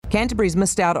Canterbury's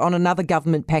missed out on another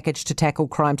government package to tackle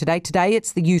crime today. Today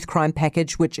it's the youth crime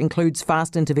package, which includes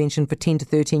fast intervention for 10 to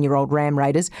 13-year-old ram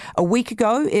raiders. A week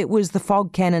ago, it was the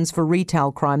fog cannons for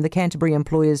retail crime. The Canterbury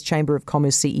Employers Chamber of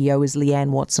Commerce CEO is Leanne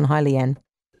Watson. Hi, Leanne.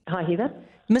 Hi, Heather.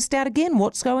 Missed out again.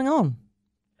 What's going on?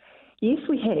 Yes,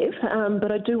 we have,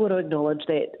 but I do want to acknowledge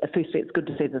that, firstly, it's good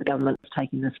to see that the government is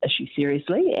taking this issue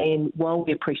seriously, and while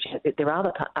we appreciate that there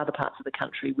are other parts of the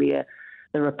country where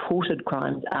the reported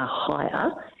crimes are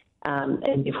higher,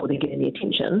 and therefore they're getting the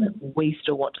attention, we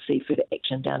still want to see further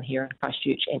action down here in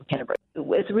Christchurch and Canterbury.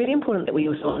 It's really important that we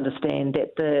also understand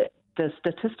that the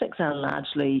statistics are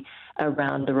largely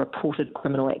around the reported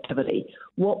criminal activity.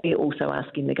 What we're also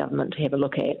asking the government to have a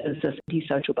look at is this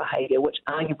antisocial behaviour, which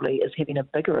arguably is having a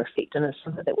bigger effect, and is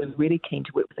something that we're really keen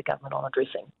to work with the government on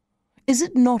addressing. Is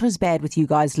it not as bad with you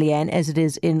guys, Leanne, as it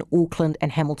is in Auckland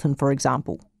and Hamilton, for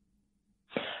example?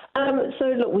 So,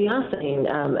 look, we are seeing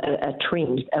a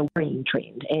trend, a worrying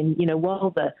trend. And,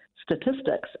 while the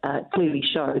statistics clearly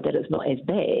show that it's not as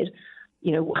bad,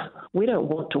 we don't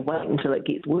want to wait until it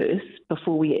gets worse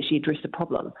before we actually address the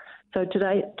problem. So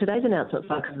today's announcement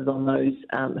focuses on those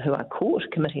who are caught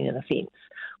committing an offence.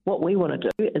 What we want to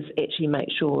do is actually make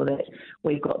sure that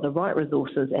we've got the right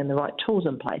resources and the right tools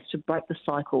in place to break the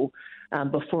cycle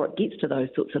before it gets to those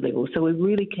sorts of levels. So we're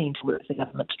really keen to work with the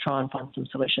government to try and find some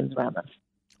solutions around this.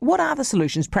 What are the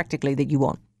solutions practically that you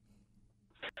want?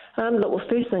 Look,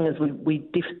 first thing is we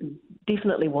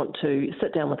definitely want to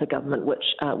sit down with the government, which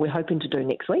we're hoping to do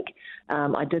next week.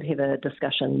 I did have a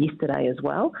discussion yesterday as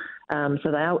well.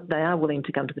 So they are willing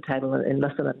to come to the table and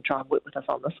listen and try and work with us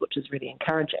on this, which is really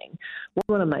encouraging. What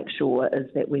we want to make sure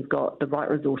is that we've got the right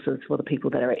resources for the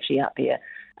people that are actually out there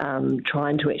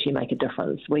trying to actually make a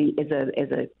difference. We, as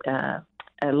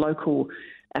a local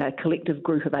collective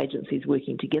group of agencies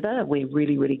working together, we're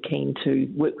really, really keen to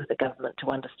work with the government to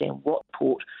understand what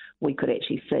support we could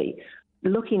actually see.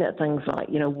 Looking at things like,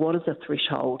 what is the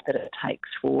threshold that it takes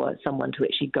for someone to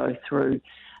actually go through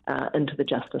into the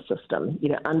justice system,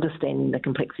 understanding the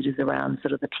complexities around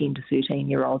sort of the 10 to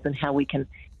 13-year-olds and how we can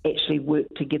actually work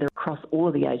together across all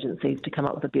of the agencies to come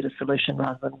up with a better solution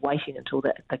rather than waiting until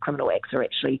the criminal acts are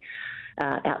actually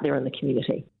out there in the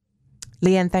community.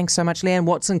 Leanne, thanks so much. Leanne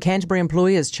Watson, Canterbury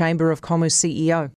Employers Chamber of Commerce CEO.